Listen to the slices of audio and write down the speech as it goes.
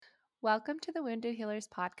Welcome to the Wounded Healers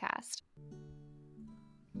podcast.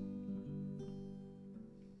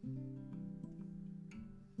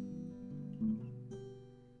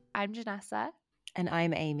 I'm Janessa. And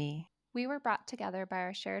I'm Amy. We were brought together by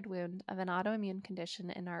our shared wound of an autoimmune condition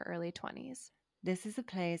in our early 20s. This is a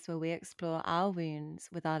place where we explore our wounds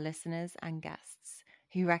with our listeners and guests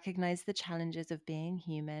who recognize the challenges of being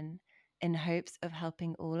human in hopes of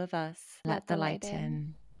helping all of us let the light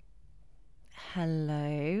in.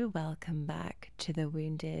 Hello, welcome back to the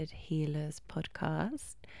Wounded Healers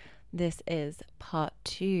podcast. This is part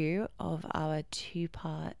 2 of our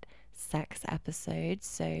 2-part sex episode.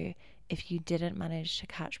 So if you didn't manage to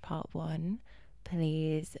catch part 1,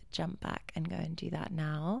 please jump back and go and do that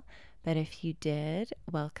now. But if you did,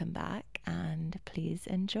 welcome back and please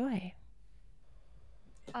enjoy.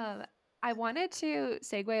 I wanted to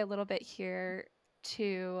segue a little bit here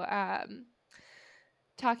to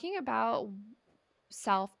talking about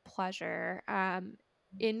self-pleasure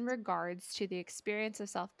in regards to the experience of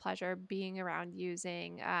self-pleasure being around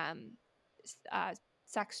using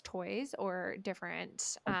sex toys or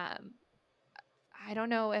different I don't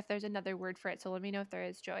know if there's another word for it, so let me know if there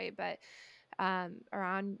is, Joy, but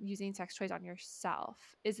around using sex toys on yourself.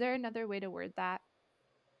 Is there another way to word that?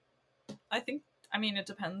 I mean, it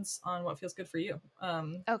depends on what feels good for you.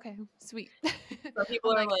 Okay, sweet. Some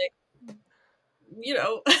people are like,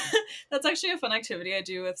 that's actually a fun activity I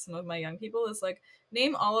do with some of my young people is like,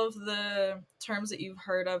 name all of the terms that you've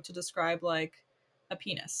heard of to describe like a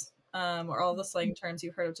penis, or all the slang terms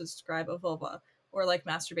you've heard of to describe a vulva, or like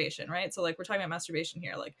masturbation, right? So like we're talking about masturbation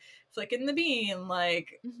here, like flicking the bean,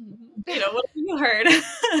 like, what have you heard?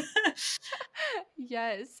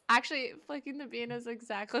 Yes. Actually, flicking the bean is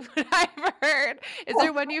exactly what I've heard. Is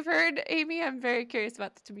there one you've heard, Amy? I'm very curious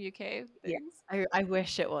about the WK things. Yeah, I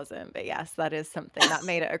wish it wasn't, but yes, that is something that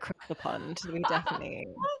made it across the pond. We definitely.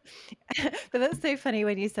 But that's so funny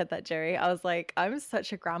when you said that, Jerry. I was like, I'm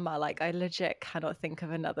such a grandma. Like, I legit cannot think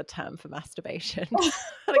of another term for masturbation.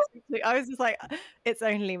 I was just like, it's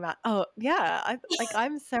only oh yeah.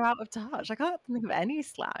 I'm so out of touch. I can't think of any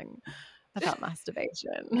slang about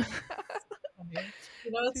masturbation.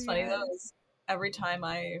 What's funny though is every time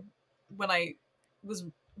when I was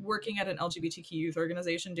working at an LGBTQ youth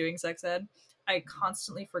organization doing sex ed, I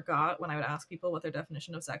constantly forgot when I would ask people what their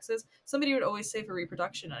definition of sex is. Somebody would always say for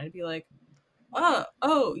reproduction, and I'd be like,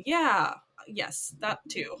 oh yeah, yes, that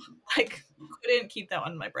too. Like, couldn't keep that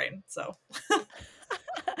one in my brain. So,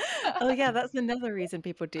 oh yeah, that's another reason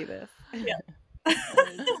people do this. Yeah.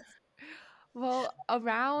 Well,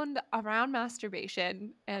 around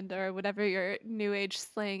masturbation and or whatever your new age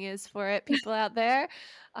slang is for it, people out there,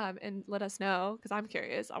 and let us know because I'm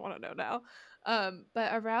curious. I want to know now.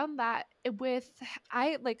 But around that,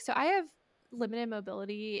 I have limited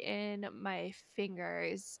mobility in my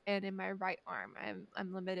fingers and in my right arm.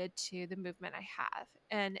 I'm limited to the movement I have,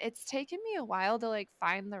 and it's taken me a while to like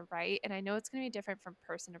find the right. And I know it's going to be different from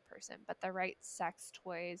person to person, but the right sex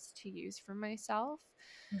toys to use for myself.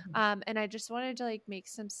 And I just wanted to like make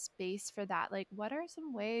some space for that. Like, what are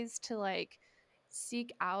some ways to like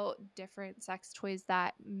seek out different sex toys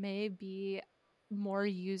that may be more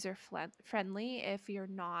user friendly if you're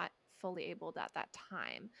not fully able at that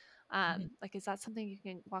time? Like, is that something you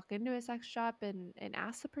can walk into a sex shop and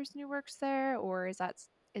ask the person who works there, or is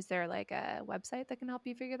there like a website that can help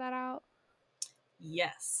you figure that out?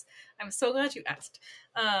 Yes, I'm so glad you asked.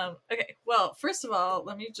 Okay, well, first of all,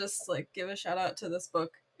 let me just like give a shout out to this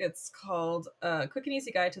book. It's called Quick and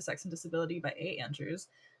Easy Guide to Sex and Disability by A. Andrews.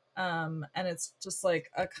 And it's just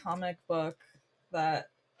like a comic book that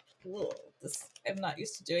I'm not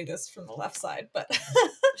used to doing this from the left side, but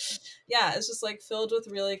yeah, it's just like filled with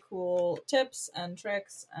really cool tips and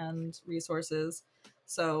tricks and resources.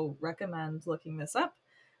 So recommend looking this up.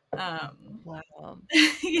 Wow.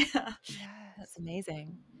 Yeah. That's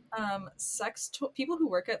amazing. People who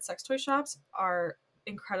work at sex toy shops are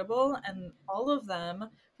incredible, and all of them,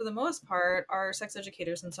 for the most part, are sex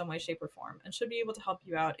educators in some way, shape, or form, and should be able to help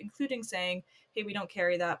you out, including saying, hey, we don't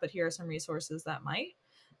carry that, but here are some resources that might.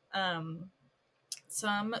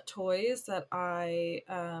 Some toys that I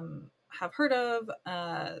have heard of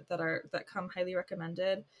that come highly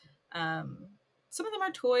recommended. Some of them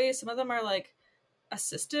are toys, some of them are like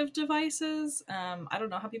assistive devices. I don't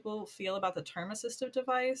know how people feel about the term assistive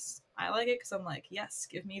device. I like it because I'm like, yes,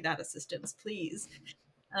 give me that assistance, please.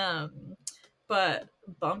 But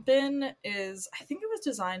Bumpin is, I think it was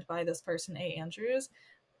designed by this person, A. Andrews.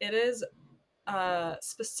 It is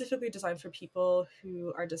specifically designed for people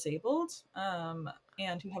who are disabled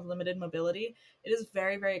and who have limited mobility. It is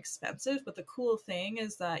very, very expensive, but the cool thing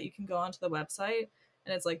is that you can go onto the website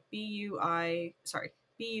and it's like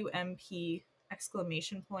BUMP!N.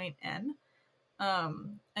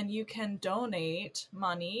 And you can donate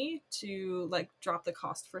money to like drop the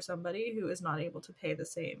cost for somebody who is not able to pay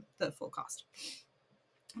the full cost,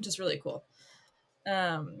 which is really cool.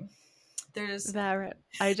 There's There,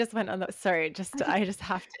 I just went on the I just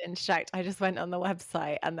have to interject. I just went on the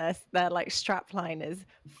website and their like strapline is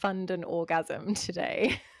fund an orgasm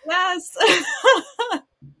today. yes.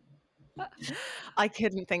 I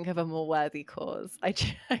couldn't think of a more worthy cause. I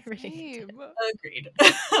really did. Same. Agreed.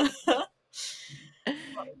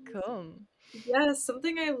 Cool. Yes,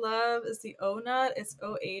 something I love is the ONUT. It's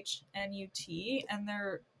OHNUT, and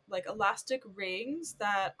they're like elastic rings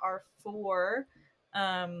that are for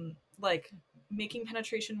like making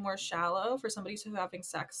penetration more shallow for somebody who's having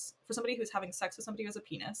sex with somebody who has a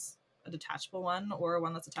penis, a detachable one or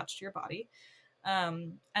one that's attached to your body.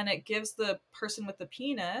 And it gives the person with the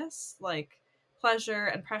penis like pleasure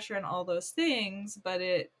and pressure and all those things, but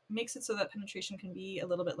it makes it so that penetration can be a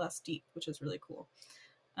little bit less deep, which is really cool.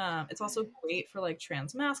 It's also great for like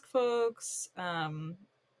trans masc folks,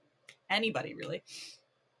 anybody really.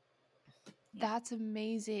 That's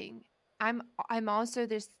amazing. I'm also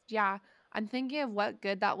this yeah, I'm thinking of what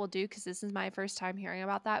good that will do because this is my first time hearing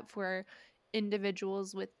about that for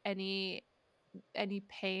individuals with any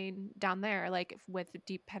pain down there, like with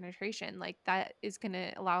deep penetration. Like that is going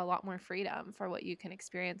to allow a lot more freedom for what you can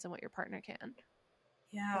experience and what your partner can. That's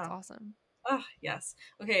Yeah. awesome. Oh, yes.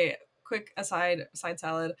 Okay, quick side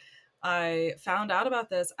salad. I found out about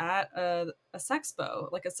this at a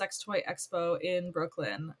sexpo, like a sex toy expo in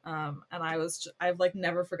Brooklyn. And I've like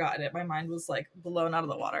never forgotten it. My mind was like blown out of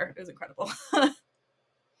the water. It was incredible.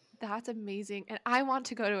 That's amazing. And I want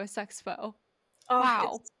to go to a sexpo. Oh,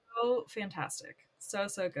 Wow. it's so fantastic. So,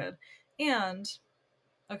 so good. And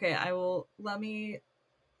okay, let me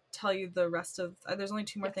tell you the rest of there's only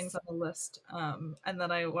two more things Yes. on the list, and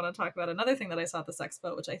then I want to talk about another thing that I saw at the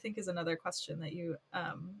Sexpo, which I think is another question that you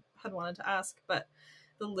had wanted to ask. But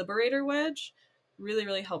the Liberator wedge, really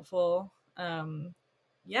really helpful.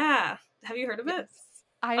 Yeah, have you heard of it? Yes.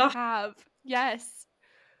 I Oh have. Yes.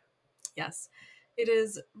 yes, it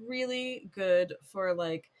is really good for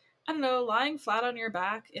like, I don't know, lying flat on your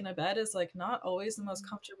back in a bed is like not always the most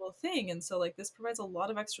comfortable thing, and so like this provides a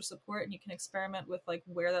lot of extra support, and you can experiment with like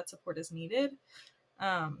where that support is needed.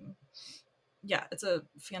 um yeah, it's a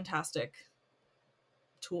fantastic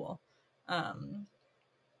tool. um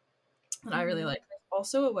and I really Mhm. like, there's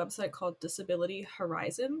also a website called Disability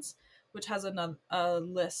Horizons, which has a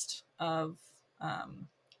list of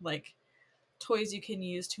like toys you can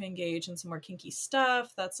use to engage in some more kinky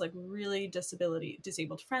stuff that's like really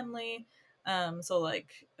disabled friendly. So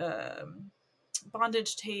like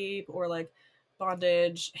bondage tape or like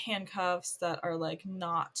bondage handcuffs that are like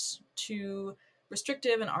not too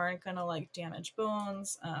restrictive and aren't gonna like damage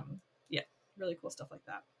bones. Yeah, really cool stuff like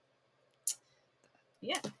that.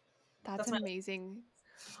 Yeah, That's that's my amazing.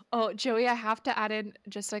 Oh, Joey, I have to add in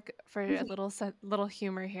just like for a little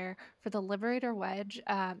humor here for the Liberator wedge.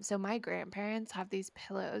 So my grandparents have these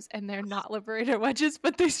pillows, and they're not Liberator wedges,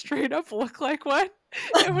 but they straight up look like one.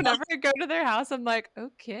 And whenever I go to their house, I'm like,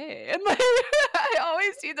 okay, and like I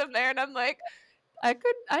always see them there, and I'm like, I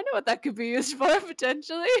know what that could be used for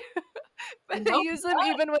potentially. But they no, use them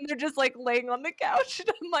even when they're just like laying on the couch, and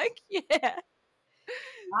I'm like, yeah.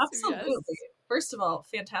 So yes, absolutely. First of all,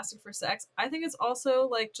 fantastic for sex. I think it's also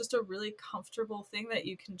like just a really comfortable thing that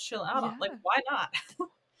you can chill out on. Like, yeah. why not?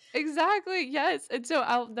 Exactly, yes, and so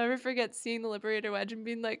I'll never forget seeing the Liberator wedge and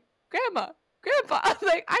being like, "Grandma, grandpa,"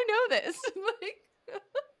 like, "I know this." Like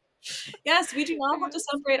Yes, we do not want to yes.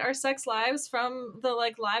 separate our sex lives from the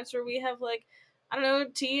like lives where we have like, I don't know,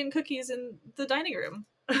 tea and cookies in the dining room.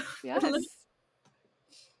 Yes.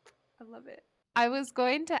 I love it. I was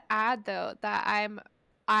going to add though that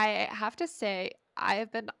I have to say I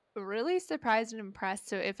have been really surprised and impressed.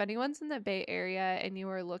 So if anyone's in the Bay Area and you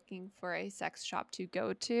are looking for a sex shop to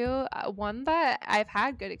go to, one that I've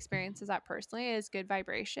had good experiences at personally is Good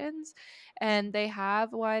Vibrations, and they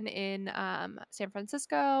have one in San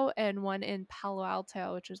Francisco and one in Palo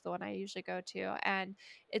Alto, which is the one I usually go to, and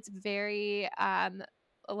it's very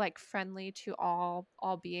like friendly to all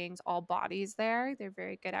beings, all bodies there. They're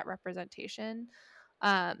very good at representation.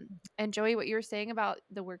 And Joey, what you were saying about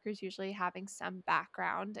the workers usually having some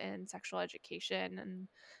background in sexual education and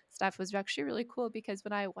stuff was actually really cool because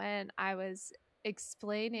when I went, I was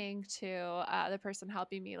explaining to the person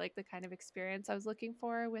helping me like the kind of experience I was looking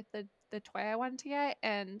for with the toy I wanted to get,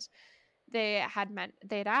 and they'd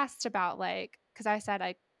asked about like because I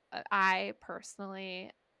said I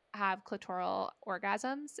personally have clitoral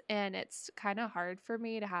orgasms, and it's kind of hard for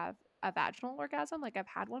me to have a vaginal orgasm. Like I've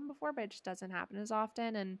had one before, but it just doesn't happen as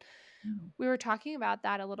often. And Mm. we were talking about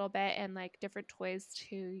that a little bit and like different toys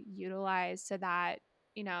to utilize so that,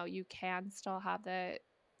 you can still have the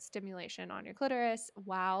stimulation on your clitoris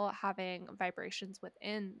while having vibrations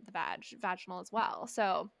within the vaginal as well.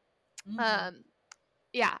 So, Mhm. um,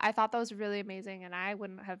 yeah, I thought that was really amazing, and I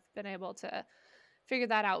wouldn't have been able to figure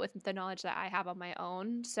that out with the knowledge that I have on my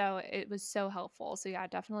own. So it was so helpful. So yeah,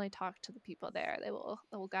 definitely talk to the people there. They will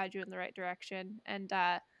guide you in the right direction. And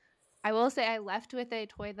I will say I left with a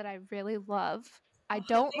toy that I really love. I Oh,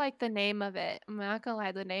 don't like the name of it. I'm not gonna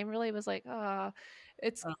lie. The name really was like,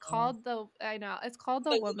 it's um, called I know it's called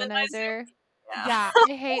the the womanizer. Womanizer. Yeah. Yeah,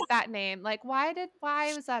 I hate that name. Like, why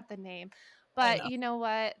was that the name? I But know. you know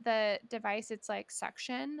what? The device, it's like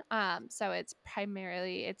suction. So it's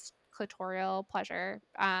clitoral pleasure.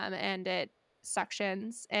 And it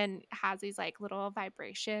suctions and has these like little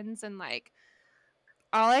vibrations and like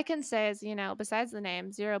all I can say is, besides the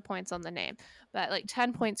name, 0 points on the name, but like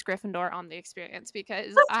 10 points Gryffindor on the experience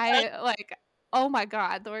because I like, oh my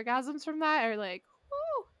God, the orgasms from that are like,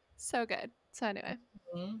 whoo, so good. So anyway,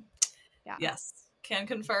 Mhm. yeah. Yes, can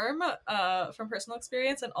confirm from personal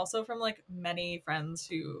experience and also from like many friends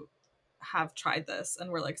who have tried this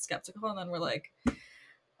and were like skeptical and then we're like,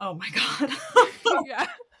 oh my god. Yeah.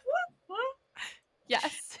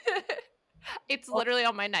 Yes. It's Oh, literally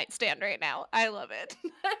on my nightstand right now. I love it.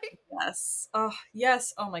 yes. Oh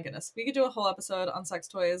yes. Oh my goodness. We could do a whole episode on sex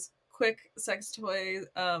toys. Quick sex toy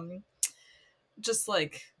just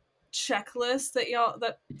like checklist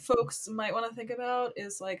that folks might want to think about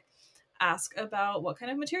is like ask about what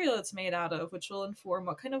kind of material it's made out of, which will inform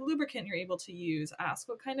what kind of lubricant you're able to use. Ask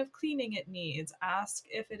what kind of cleaning it needs. Ask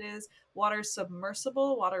if it is water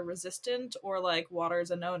submersible, water resistant, or like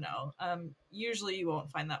water's a no-no. Usually you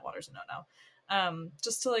won't find that water's a no-no.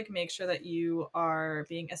 Just to like make sure that you are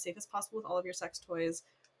being as safe as possible with all of your sex toys.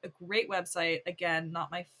 A great website, again,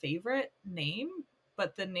 not my favorite name,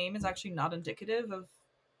 but the name is actually not indicative of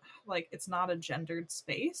like it's not a gendered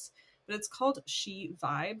space, but it's called She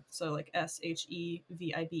Vibe, so like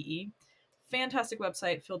SHEVIBE. Fantastic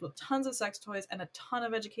website filled with tons of sex toys and a ton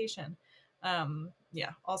of education.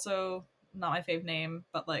 Yeah, also not my fave name,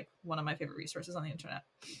 but like one of my favorite resources on the internet.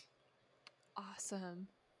 Awesome.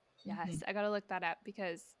 Mm-hmm. Yes, I gotta look that up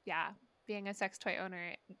because yeah, being a sex toy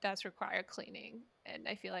owner does require cleaning, and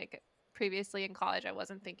I feel like previously in college I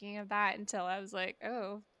wasn't thinking of that until I was like,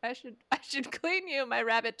 oh, I should clean you, my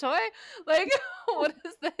rabbit toy. Like, what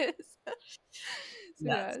is this? So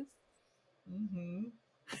Yes. yes.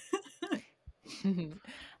 Mm-hmm.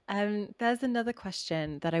 There's another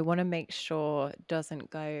question that I want to make sure doesn't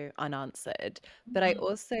go unanswered, but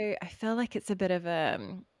Mm-hmm. I feel like it's a bit of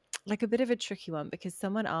like a bit of a tricky one because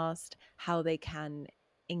someone asked how they can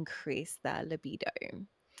increase their libido.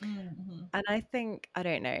 Mm-hmm. And I think, I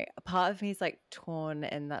don't know, a part of me is like torn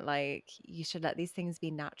in that like you should let these things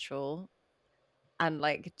be natural and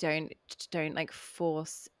like don't like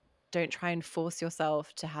force don't try and force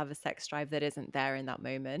yourself to have a sex drive that isn't there in that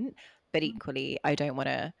moment. But equally, I don't want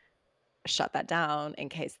to shut that down in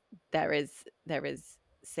case there is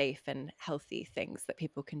safe and healthy things that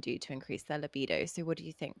people can do to increase their libido. So what do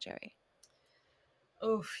you think, Joey?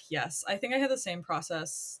 Oh yes, I think I had the same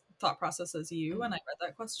thought process as you when Mm. I read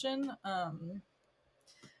that question.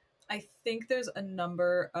 I think there's a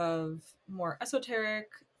number of more esoteric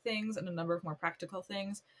things and a number of more practical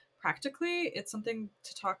things. Practically, it's something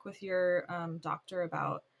to talk with your doctor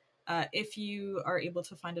about. If you are able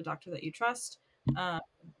to find a doctor that you trust, um,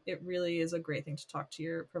 it really is a great thing to talk to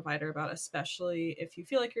your provider about, especially if you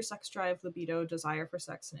feel like your sex drive, libido, desire for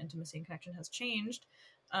sex and intimacy and connection has changed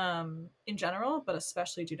in general, but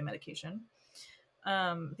especially due to medication.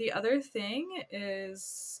 The other thing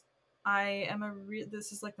is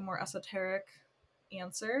this is like the more esoteric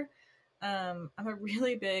answer. I'm a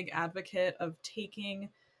really big advocate of taking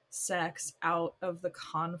sex out of the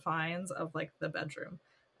confines of like the bedroom,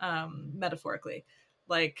 metaphorically,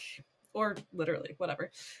 like, or literally,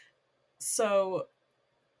 whatever. So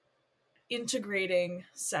integrating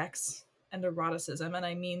sex and eroticism, and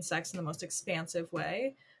I mean sex in the most expansive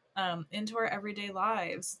way, into our everyday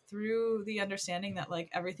lives through the understanding that like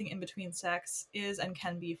everything in between sex is and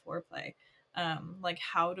can be foreplay. Like,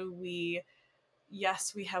 how do we,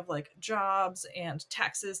 yes, we have like jobs and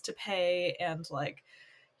taxes to pay and like,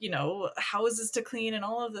 houses to clean and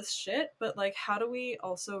all of this shit, but like, how do we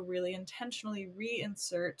also really intentionally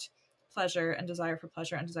reinsert pleasure and desire for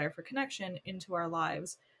pleasure and desire for connection into our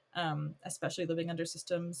lives, especially living under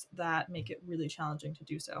systems that make it really challenging to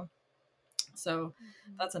do so. So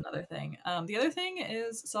Mhm. that's another thing. The other thing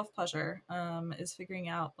is self pleasure, is figuring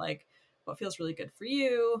out like what feels really good for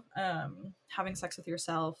you, having sex with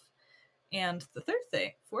yourself. And the third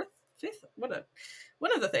thing, fourth, fifth, one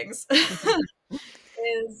of the things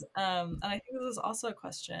is, and I think this is also a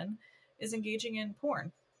question, is engaging in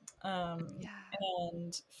porn, Yeah.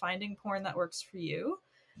 and finding porn that works for you.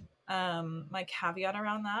 My caveat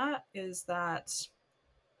around that is that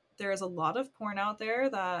there is a lot of porn out there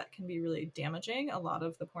that can be really damaging. A lot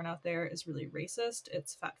of the porn out there is really racist.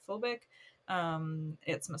 It's fat phobic.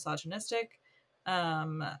 It's misogynistic.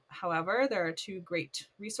 However, there are two great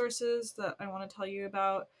resources that I want to tell you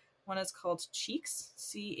about. One is called Cheeks,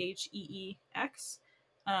 Cheex.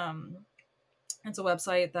 Um, it's a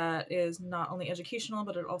website that is not only educational,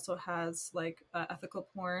 but it also has like ethical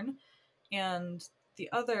porn. And the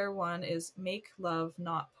other one is Make Love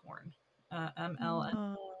Not Porn, MLN.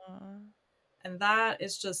 Aw. And that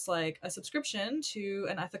is just like a subscription to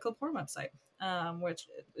an ethical porn website, which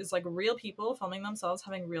is like real people filming themselves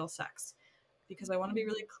having real sex. Because I want to be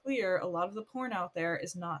really clear, a lot of the porn out there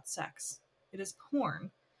is not sex, it is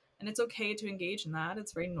porn. And it's okay to engage in that.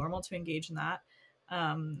 It's very normal to engage in that.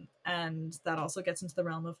 And that also gets into the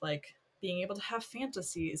realm of like being able to have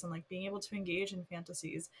fantasies and like being able to engage in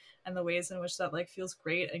fantasies and the ways in which that like feels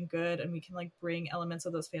great and good, and we can like bring elements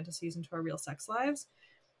of those fantasies into our real sex lives.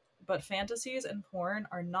 But fantasies and porn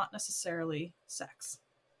are not necessarily sex.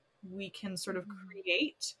 We can sort of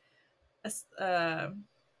create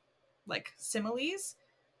like similes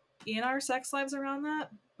in our sex lives around that,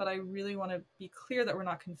 but I really want to be clear that we're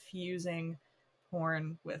not confusing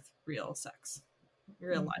porn with real sex,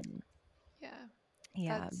 real life. Mhm. Yeah.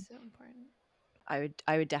 Yeah, That's so important.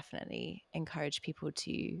 I would definitely encourage people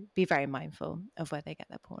to be very mindful of where they get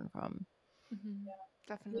their porn from. Hmm. Yeah.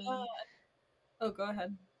 Definitely. Oh, go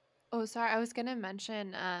ahead. Oh, sorry. I was gonna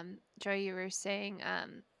mention, Joy, you were saying,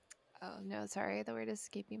 oh no, sorry, the word is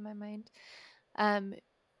escaping my mind. Um,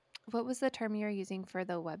 what was the term you were using for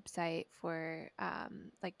the website for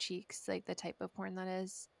like Cheeks, like the type of porn that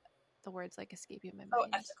is? The word's like escaping my Oh,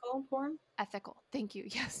 mind. ethical porn. Ethical. Thank you.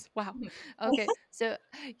 Yes. Wow. Okay. So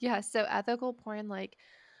yeah, so ethical porn, like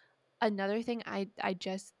another thing I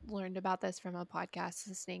just learned about this from a podcast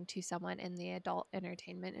listening to someone in the adult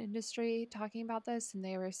entertainment industry talking about this, and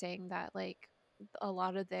they were saying that like a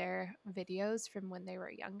lot of their videos from when they were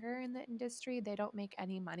younger in the industry, they don't make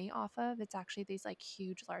any money off of. It's actually these like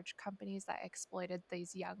huge large companies that exploited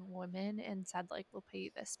these young women and said like we'll pay you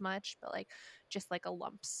this much, but like just like a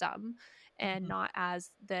lump sum and Mhm. not as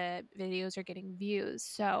the videos are getting views.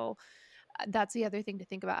 So that's the other thing to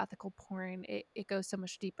think about ethical porn. It goes so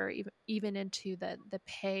much deeper, even into the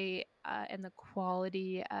pay and the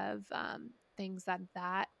quality of things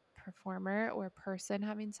that performer or person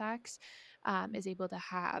having sex is able to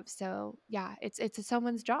have. So yeah, it's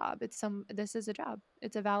someone's job. This is a job.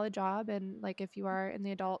 It's a valid job, and like if you are in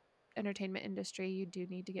the adult entertainment industry, you do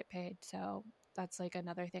need to get paid. So that's like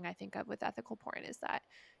another thing I think of with ethical porn is that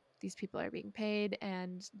these people are being paid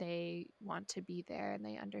and they want to be there and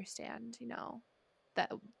they understand,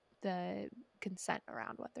 the consent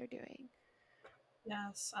around what they're doing.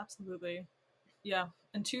 Yes, absolutely. Yeah,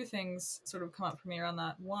 and two things sort of come up for me around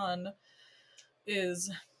that. One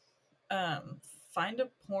is um, find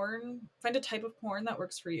a type of porn that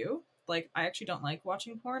works for you. Like, I actually don't like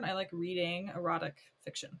watching porn. I like reading erotic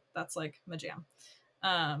fiction. That's like my jam.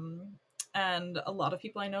 Um, and a lot of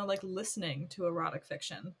people I know like listening to erotic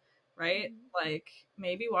fiction, right? Mhm. Like,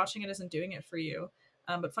 maybe watching it isn't doing it for you.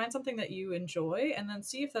 But find something that you enjoy and then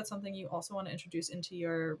see if that's something you also want to introduce into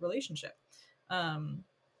your relationship. Um,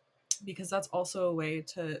 because that's also a way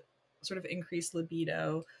to sort of increase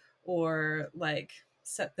libido or like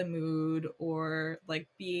set the mood or like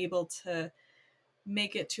be able to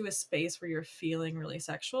make it to a space where you're feeling really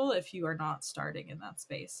sexual if you are not starting in that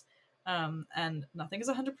space. And nothing is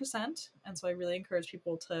 100%. And so I really encourage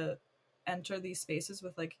people to enter these spaces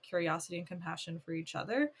with like curiosity and compassion for each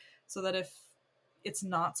other so that if it's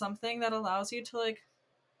not something that allows you to like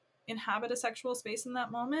inhabit a sexual space in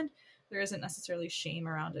that moment, there isn't necessarily shame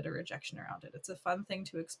around it or rejection around it. It's a fun thing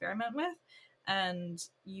to experiment with, and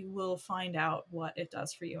you will find out what it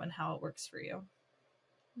does for you and how it works for you.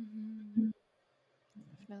 Mhm.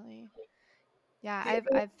 Definitely. Yeah,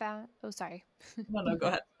 The I've found. Oh, sorry. No, no, go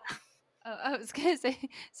ahead. Oh, I was gonna say,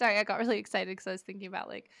 sorry, I got really excited because I was thinking about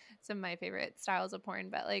like some of my favorite styles of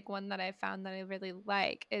porn, but like one that I found that I really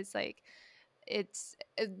like is like it's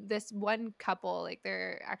this one couple, like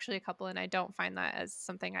they're actually a couple, and I don't find that as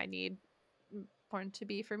something I need porn to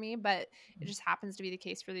be for me, but it just happens to be the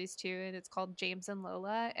case for these two. And it's called James and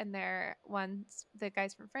Lola. And the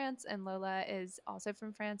guy's from France, and Lola is also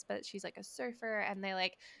from France, but she's like a surfer. And they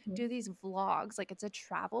like do these vlogs, like it's a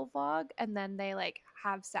travel vlog. And then they like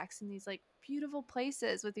have sex in these like beautiful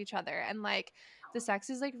places with each other. And like the sex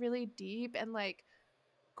is like really deep and like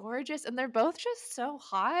gorgeous, and they're both just so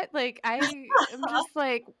hot. Like I am just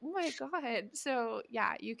like, oh my god. So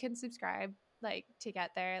yeah, you can subscribe like to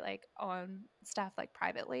get there like on stuff like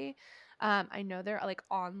privately. I know they're like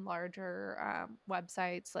on larger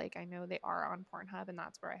websites. Like I know they are on Pornhub, and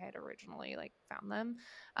that's where I had originally like found them.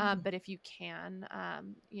 But if you can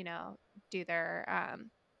do their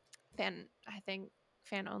fan, I think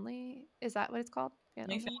fan only, is that what it's called, fan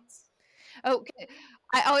only? OnlyFans. Oh, okay.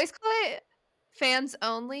 I always call it fans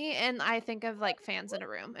only, and I think of like fans in a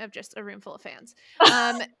room, of just a room full of fans.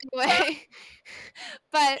 Anyway,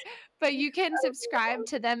 but you can subscribe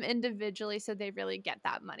to them individually, so they really get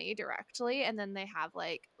that money directly, and then they have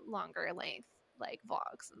like longer length like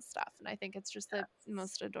vlogs and stuff. And I think it's just the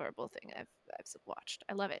most adorable thing I've watched.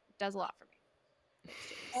 I love it. It does a lot for me.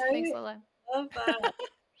 Thanks, Lola. Love that.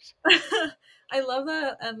 I love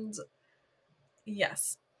that. And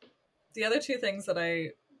yes, the other two things that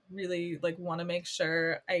I really like want to make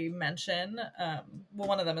sure I mention, well,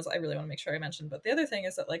 one of them is I really want to make sure I mention, but the other thing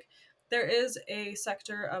is that like there is a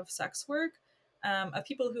sector of sex work, of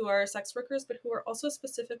people who are sex workers, but who are also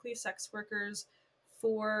specifically sex workers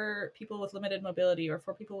for people with limited mobility or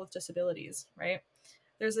for people with disabilities, right?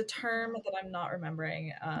 There's a term that I'm not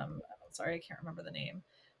remembering. I'm sorry, I can't remember the name,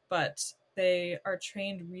 but they are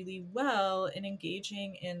trained really well in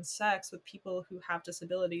engaging in sex with people who have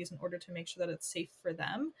disabilities in order to make sure that it's safe for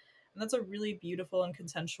them. And that's a really beautiful and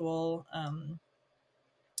consensual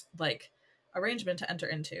like arrangement to enter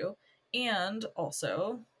into. And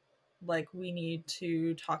also, like, we need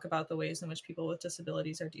to talk about the ways in which people with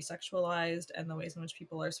disabilities are desexualized and the ways in which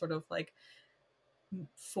people are sort of like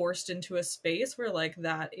forced into a space where like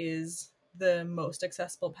that is the most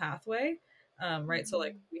accessible pathway, right? So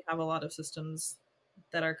like we have a lot of systems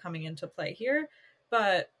that are coming into play here,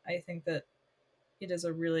 but I think that it is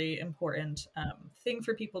a really important thing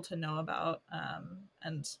for people to know about,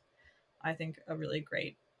 and I think a really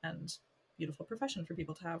great and beautiful profession for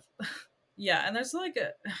people to have. Yeah, and there's like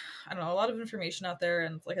I don't know, a lot of information out there,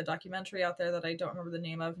 and like a documentary out there that I don't remember the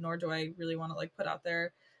name of, nor do I really want to like put out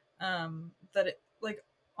there, that it like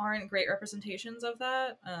aren't great representations of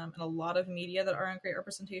that, and a lot of media that aren't great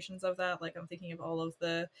representations of that. Like I'm thinking of all of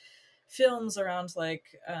the films around like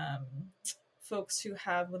folks who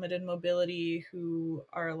have limited mobility who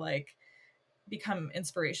are like become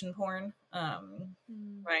inspiration porn,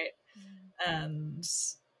 right? And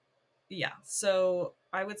yeah, so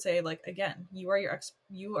I would say like again, you are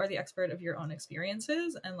you are the expert of your own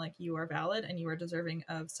experiences, and like you are valid and you are deserving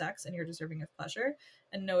of sex and you're deserving of pleasure,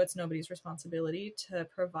 and no, it's nobody's responsibility to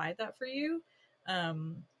provide that for you,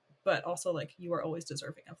 but also like you are always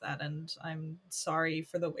deserving of that. And I'm sorry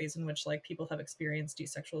for the ways in which like people have experienced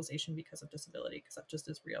desexualization because of disability, because that just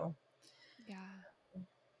is real. Yeah.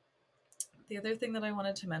 The other thing that I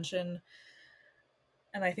wanted to mention,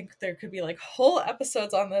 and I think there could be like whole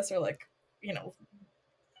episodes on this, or like, you know,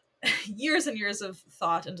 years and years of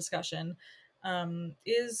thought and discussion,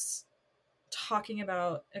 is talking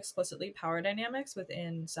about explicitly power dynamics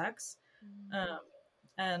within sex.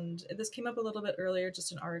 And this came up a little bit earlier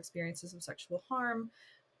just in our experiences of sexual harm,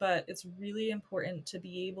 but it's really important to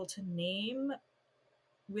be able to name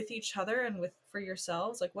with each other and with for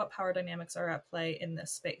yourselves like what power dynamics are at play in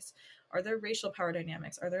this space. Are there racial power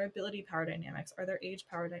dynamics? Are there ability power dynamics? Are there age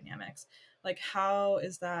power dynamics? Like how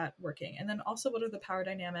is that working? And then also what are the power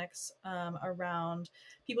dynamics around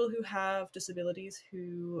people who have disabilities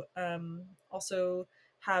who also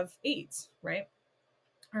have AIDS, right?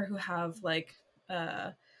 Or who have like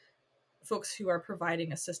folks who are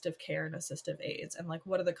providing assistive care and assistive aids, and like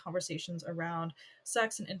what are the conversations around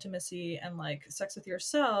sex and intimacy and like sex with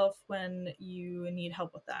yourself when you need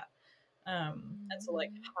help with that, and so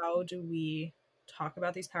like how do we talk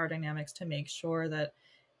about these power dynamics to make sure that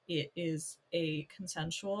it is a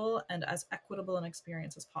consensual and as equitable an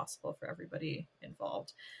experience as possible for everybody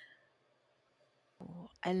involved.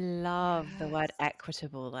 I love the word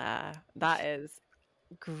equitable there. That is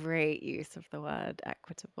great use of the word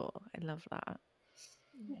equitable. I love that.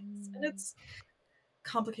 Yes. And it's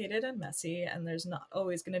complicated and messy, and there's not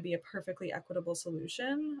always going to be a perfectly equitable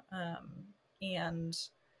solution. And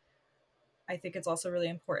I think it's also really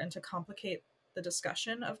important to complicate the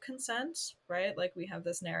discussion of consent, right? Like we have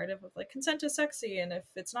this narrative of like consent is sexy, and if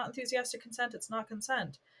it's not enthusiastic consent, it's not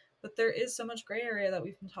consent. But there is so much gray area that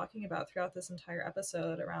we've been talking about throughout this entire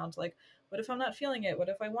episode around like, what if I'm not feeling it? What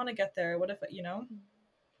if I want to get there? What if,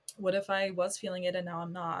 what if I was feeling it and now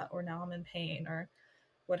I'm not, or now I'm in pain, or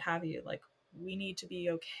what have you? Like, we need to be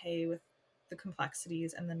okay with the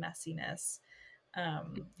complexities and the messiness,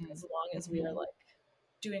 as long as we are like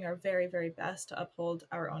doing our very, very best to uphold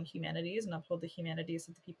our own humanities and uphold the humanities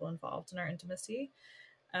of the people involved in our intimacy.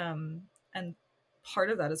 And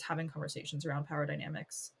part of that is having conversations around power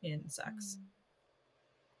dynamics in sex.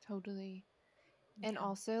 Totally. And Yeah.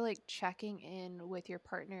 also like checking in with your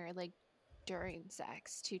partner like during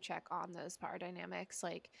sex to check on those power dynamics.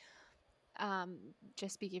 Like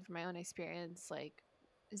just speaking from my own experience, like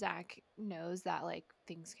Zach knows that like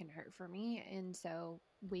things can hurt for me. And so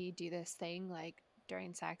we do this thing like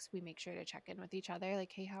during sex, we make sure to check in with each other,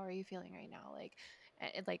 like, hey, how are you feeling right now? Like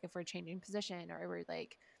if we're changing position or we're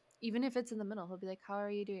like, even if it's in the middle, he'll be like, how are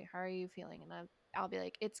you doing? How are you feeling? And I'll be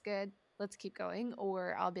like, it's good. Let's keep going.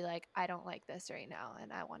 Or I'll be like, I don't like this right now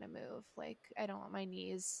and I want to move. Like, I don't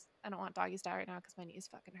want doggy style right now because my knees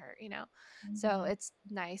fucking hurt. So it's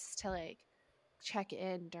nice to like check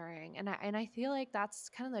in during, and I feel like that's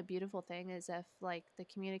kind of the beautiful thing is if like the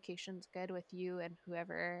communication's good with you and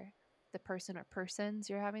whoever the person or persons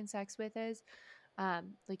you're having sex with is,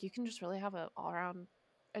 like you can just really have a all around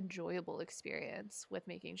enjoyable experience with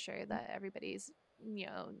making sure that everybody's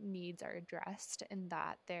needs are addressed and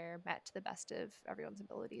that they're met to the best of everyone's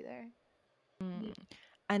ability there.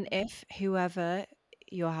 And if whoever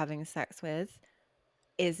you're having sex with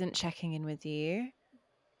isn't checking in with you,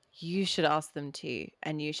 you should ask them to,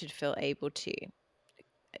 and you should feel able to,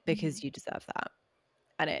 because you deserve that.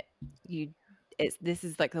 And this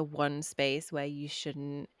is like the one space where you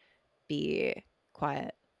shouldn't be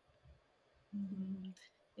quiet.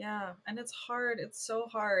 Yeah, and it's hard. It's so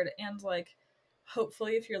hard. And like,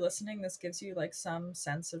 hopefully, if you're listening, this gives you like some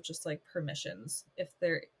sense of just like permissions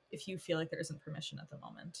if you feel like there isn't permission at the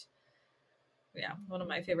moment. Yeah, one of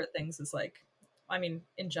my favorite things is like, I mean,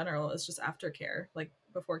 in general, is just aftercare, like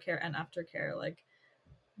before care and after care. Like,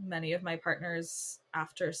 many of my partners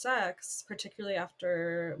after sex, particularly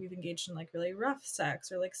after we've engaged in like really rough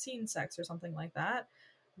sex or like scene sex or something like that,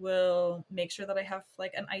 will make sure that I have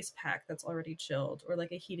like an ice pack that's already chilled or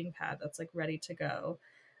like a heating pad that's like ready to go.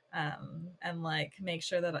 And like make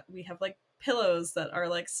sure that we have like pillows that are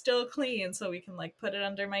like still clean so we can like put it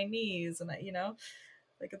under my knees, and like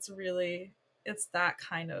it's that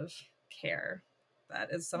kind of care that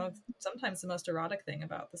is sometimes the most erotic thing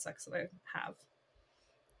about the sex that I have.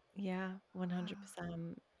 Yeah, 100%. I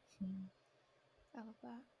love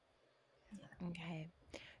that. Okay.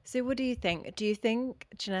 So what do you think? Do you think,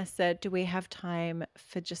 Janessa, do we have time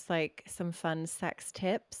for just like some fun sex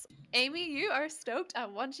tips? Amy, you are stoked. I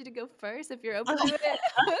want you to go first if you're open to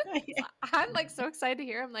it. I'm like so excited to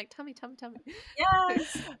hear. I'm like, tell me.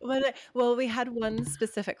 Yes. Well, we had one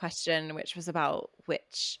specific question, which was about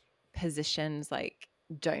which positions like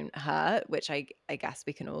don't hurt, which I guess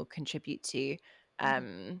we can all contribute to.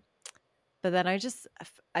 But then I just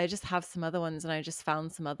have some other ones, and I just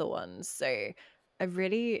found some other ones. So a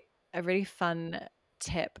really fun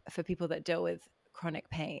tip for people that deal with chronic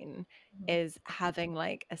pain is having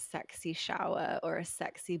like a sexy shower or a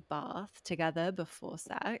sexy bath together before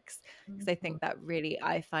sex, because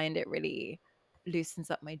I find it really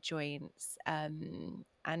loosens up my joints, and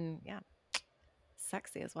yeah,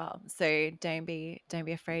 sexy as well. So don't be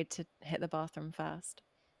afraid to hit the bathroom first.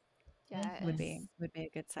 Yes. Would be a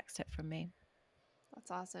good sex tip from me.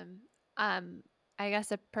 That's awesome. Um, I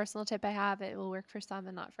guess a personal tip I have, it will work for some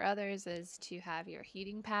and not for others, is to have your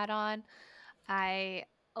heating pad on. I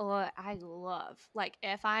love, like,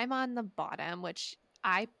 if I'm on the bottom, which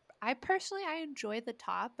I personally I enjoy the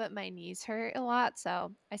top, but my knees hurt a lot,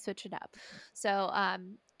 so I switch it up. So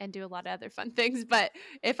and do a lot of other fun things. But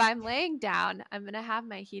if I'm laying down, I'm gonna have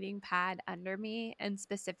my heating pad under me and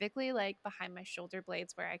specifically like behind my shoulder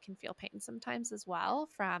blades where I can feel pain sometimes as well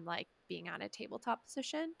from like being on a tabletop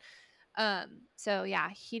position. So yeah,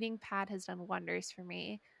 heating pad has done wonders for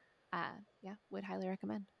me. Yeah, would highly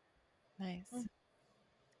recommend. Nice.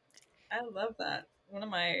 I love that. One of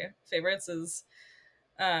my favorites is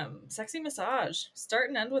sexy massage. Start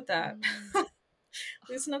and end with that.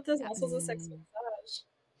 Loosen up those Yes. muscles of sexy massage.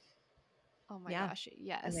 Oh my Yeah, gosh,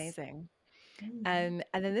 yes. amazing. And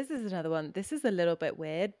then this is another one. This is a little bit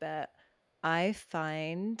weird, but I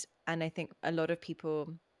find, and I think a lot of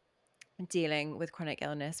people dealing with chronic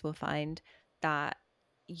illness will find that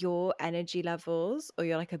your energy levels or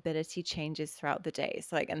your like ability changes throughout the day.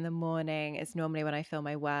 So like in the morning is normally when I feel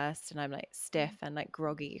my worst and I'm like stiff and like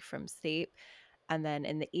groggy from sleep. And then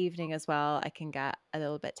in the evening as well, I can get a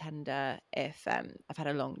little bit tender if I've had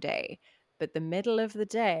a long day. But the middle of the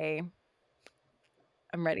day,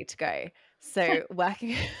 I'm ready to go. So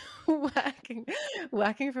working, working,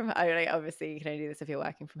 working from home. Obviously, you can only do this if you're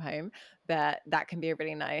working from home, but that can be a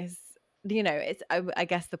really nice. It's. I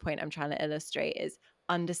guess the point I'm trying to illustrate is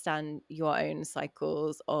understand your own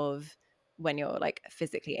cycles of when you're like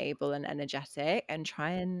physically able and energetic, and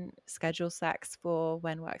try and schedule sex for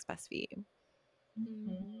when works best for you.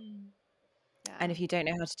 Mhm. And Yeah. if you don't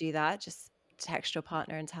know how to do that, just text your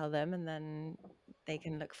partner and tell them, and then they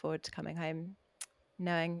can look forward to coming home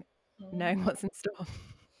knowing what's in store.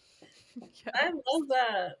 I Yes. love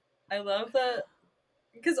that. I love that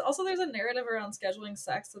because also there's a narrative around scheduling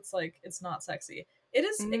sex that's like it's not sexy. It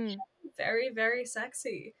can Mm, be very, very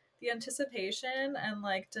sexy. The anticipation and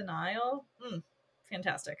like denial,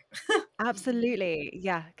 fantastic. absolutely.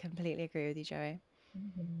 Yeah, completely agree with you, Joey.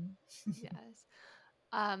 Mhm. Yes.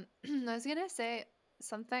 I was gonna say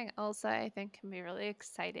something else that I think can be really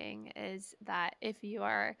exciting is that if you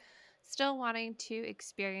are still wanting to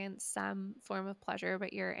experience some form of pleasure,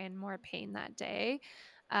 but you're in more pain that day,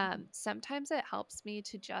 sometimes it helps me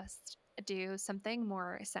to just do something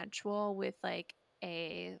more sensual with like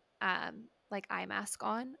eye mask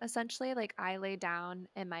on, essentially. Like I lay down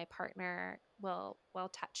and my partner will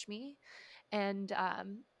touch me, and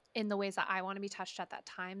in the ways that I want to be touched at that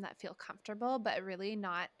time that feel comfortable, but really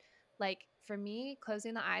not like for me,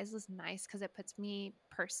 closing the eyes is nice because it puts me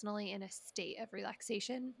personally in a state of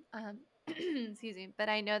relaxation. Excuse me. But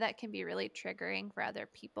I know that can be really triggering for other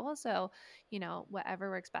people. So, whatever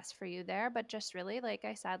works best for you there. But just really, like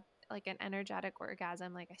I said, like an energetic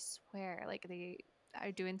orgasm, like I swear, like they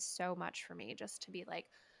are doing so much for me just to be like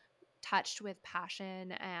touched with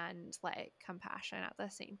passion and like compassion at the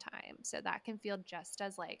same time. So that can feel just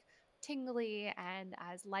as like tingly and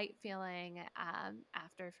as light feeling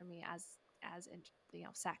after for me as in,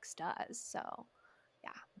 sex does. So yeah,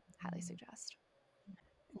 highly suggest.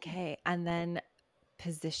 Okay, and then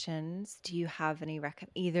positions. Do you have any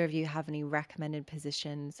either of you have any recommended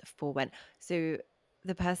positions for when? So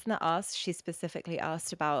the person that asked, she specifically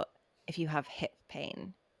asked about if you have hip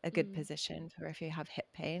pain, a good Mm. position for if you have hip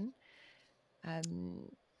pain. Um,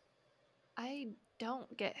 I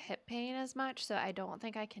don't get hip pain as much, so I don't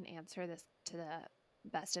think I can answer this to the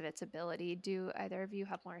best of its ability. Do either of you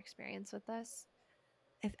have more experience with this?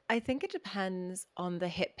 I think it depends on the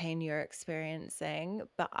hip pain you're experiencing,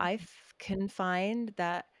 but can find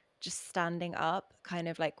that just standing up, kind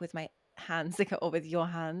of like with my hands or with your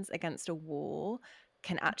hands against a wall,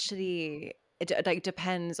 can actually like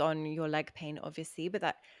depends on your leg pain, obviously, but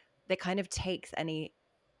that kind of takes any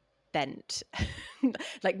bent.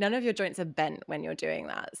 Like none of your joints are bent when you're doing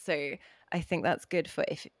that. So I think that's good for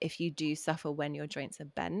if you do suffer when your joints are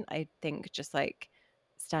bent. I think just like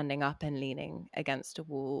standing up and leaning against a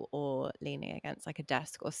wall or leaning against like a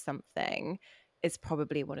desk or something is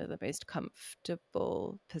probably one of the most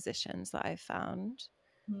comfortable positions that I've found.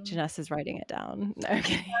 Janessa's writing it down. No,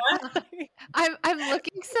 okay. I'm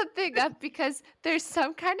looking something up because there's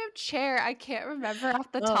some kind of chair I can't remember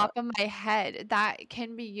off the Oh, top of my head that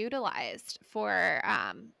can be utilized for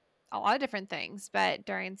a lot of different things, but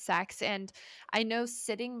during sex. And I know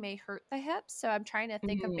sitting may hurt the hips, so I'm trying to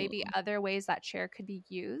think of maybe mm, other ways that chair could be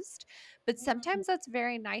used. But sometimes that's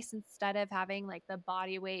very nice instead of having like the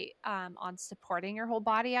body weight on supporting your whole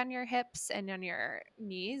body on your hips and on your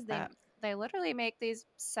knees. They that. they literally make these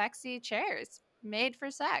sexy chairs made for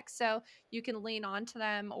sex. So you can lean onto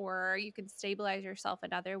them or you can stabilize yourself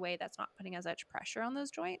another way that's not putting as much pressure on those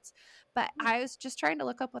joints. But I was just trying to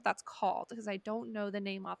look up what that's called because I don't know the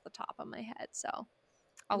name off the top of my head. So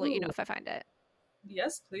I'll let you know Ooh, if I find it.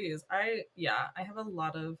 yes, please. I have a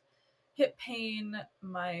lot of hip pain.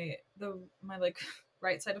 My like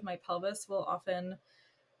right side of my pelvis will often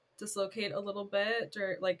dislocate a little bit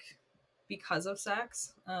or like because of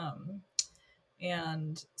sex.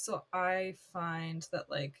 And so I find that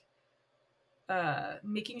like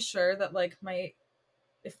making sure that like my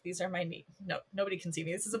if these are my knee, no, nobody can see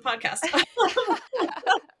me, this is a podcast.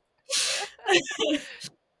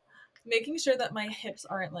 Making sure that my hips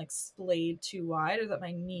aren't like splayed too wide or that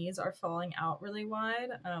my knees are falling out really wide,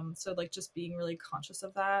 so like just being really conscious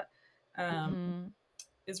of that um, Mhm.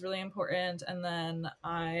 is really important. And then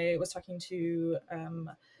I was talking to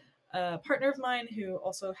a partner of mine who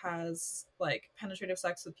also has like penetrative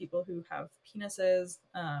sex with people who have penises,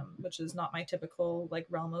 which is not my typical like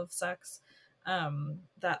realm of sex.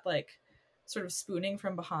 That like sort of spooning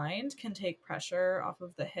from behind can take pressure off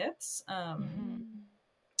of the hips. Mhm.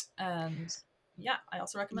 And yeah, I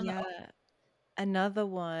also recommend that. Yeah. Another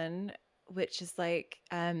one which is like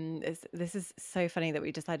this is so funny that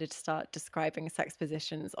we decided to start describing sex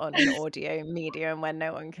positions on an audio medium when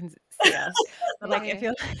no one can see us. But like if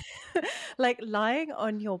Right. you're like lying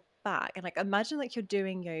on your back and like imagine like you're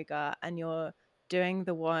doing yoga and you're doing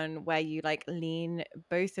the one where you like lean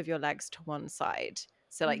both of your legs to one side.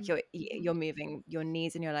 So like Mhm. you're moving your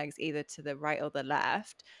knees and your legs either to the right or the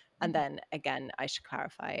left. And Mhm. then again, I should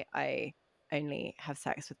clarify, I only have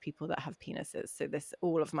sex with people that have penises. So this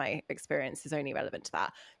all of my experience is only relevant to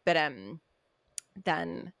that. But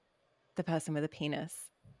then the person with a penis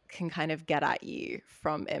can kind of get at you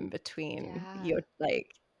from in between Yeah. your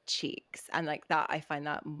like cheeks, and like that I find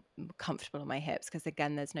that comfortable on my hips because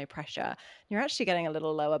again there's no pressure. You're actually getting a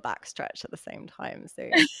little lower back stretch at the same time. So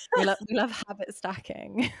we love habit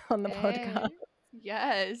stacking on the podcast. Hey.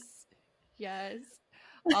 Yes. Yes.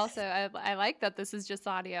 Also, I like that this is just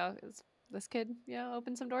audio. This could,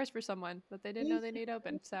 open some doors for someone that they didn't know they need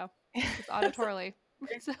open. So just auditorily.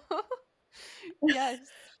 So yes.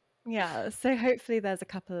 Yeah, so hopefully there's a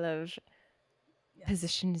couple of Yes.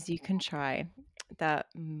 positions you can try that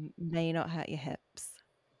may not hurt your hips.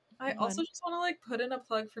 I also Fun. just want to like put in a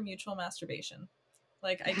plug for mutual masturbation.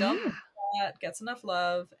 Like I don't Yeah. think that gets enough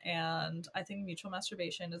love, and I think mutual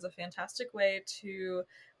masturbation is a fantastic way to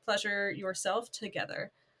pleasure yourself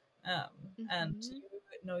together, and Hmm. you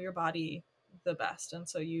know your body the best, and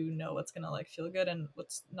so you know what's gonna like feel good and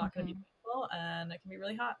what's not gonna be Mhm. painful, and it can be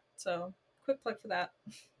really hot. So quick plug for that.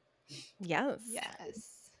 Yes.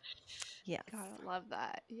 Yes. Yes. Gotta love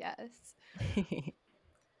that. Yes.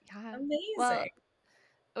 Yeah. Well, Amazing.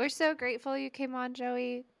 we're so grateful you came on,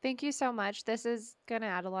 Joey. Thank you so much. This is going to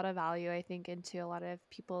add a lot of value, I think, into a lot of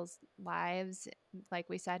people's lives. Like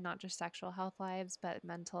we said, not just sexual health lives, but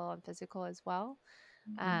mental and physical as well.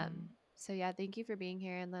 Mhm. So yeah, thank you for being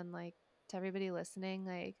here. And then like to everybody listening,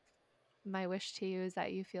 like my wish to you is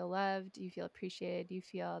that you feel loved, you feel appreciated, you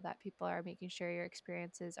feel that people are making sure your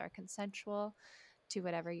experiences are consensual to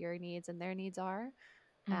whatever your needs and their needs are.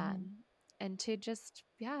 Mhm. And to just,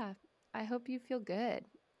 yeah, I hope you feel good.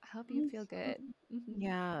 I hope you feel good. Hmm.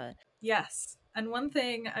 Yeah. Yes. And one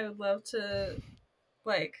thing I would love to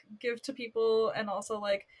like give to people and also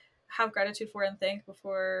like have gratitude for and thank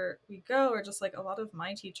before we go or just like a lot of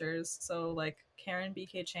my teachers. So like Karen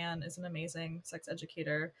BK Chan is an amazing sex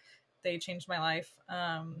educator. They changed my life.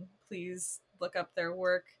 Please look up their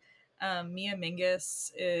work. Mia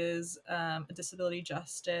Mingus is a disability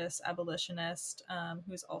justice abolitionist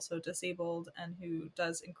who's also disabled and who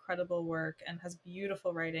does incredible work and has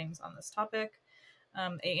beautiful writings on this topic.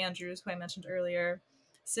 A. Andrews, who I mentioned earlier.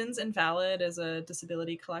 Sins Invalid is a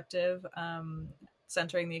disability collective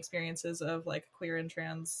centering the experiences of like queer and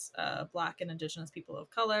trans Black and Indigenous people of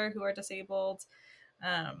color who are disabled.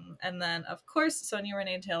 And then, of course, Sonia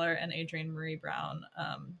Renee Taylor and Adrienne Marie Brown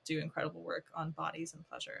do incredible work on bodies and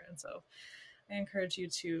pleasure. And so I encourage you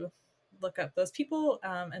to look up those people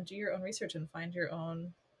and do your own research and find your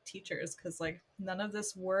own teachers because, like, none of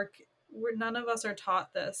us are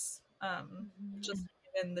taught this just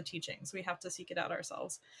Hmm. in the teachings. We have to seek it out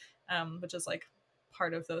ourselves, which is like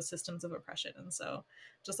part of those systems of oppression. And so,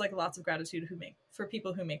 just like lots of gratitude for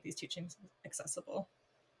people who make these teachings accessible.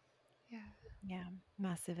 Yeah. Yeah.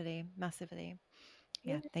 Massively. Massively.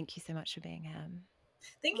 Yeah. Yeah. Thank you so much for being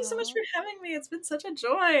Thank you so much Oh, for having me. It's been such a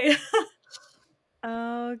joy.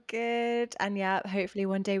 Oh, good. And yeah, hopefully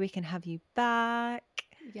one day we can have you back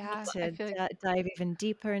yeah. I to feel like dive even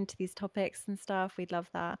deeper into these topics and stuff. We'd love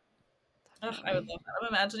that. Ugh, I would definitely. love that. I'm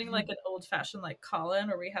imagining like an old fashioned like call in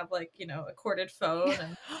where we have like, a corded phone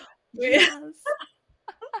and we Yes.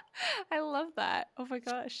 I love that. Oh my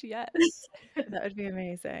gosh. Yes. That would be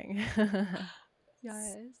amazing.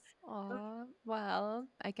 Yes. Aw. Well,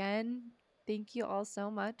 again, thank you all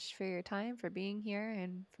so much for your time, for being here,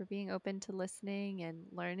 and for being open to listening and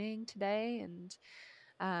learning today.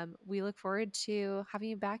 And we look forward to having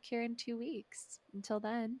you back here in 2 weeks. Until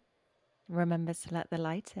then, Remember to let the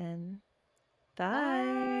light in. Bye.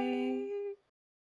 bye.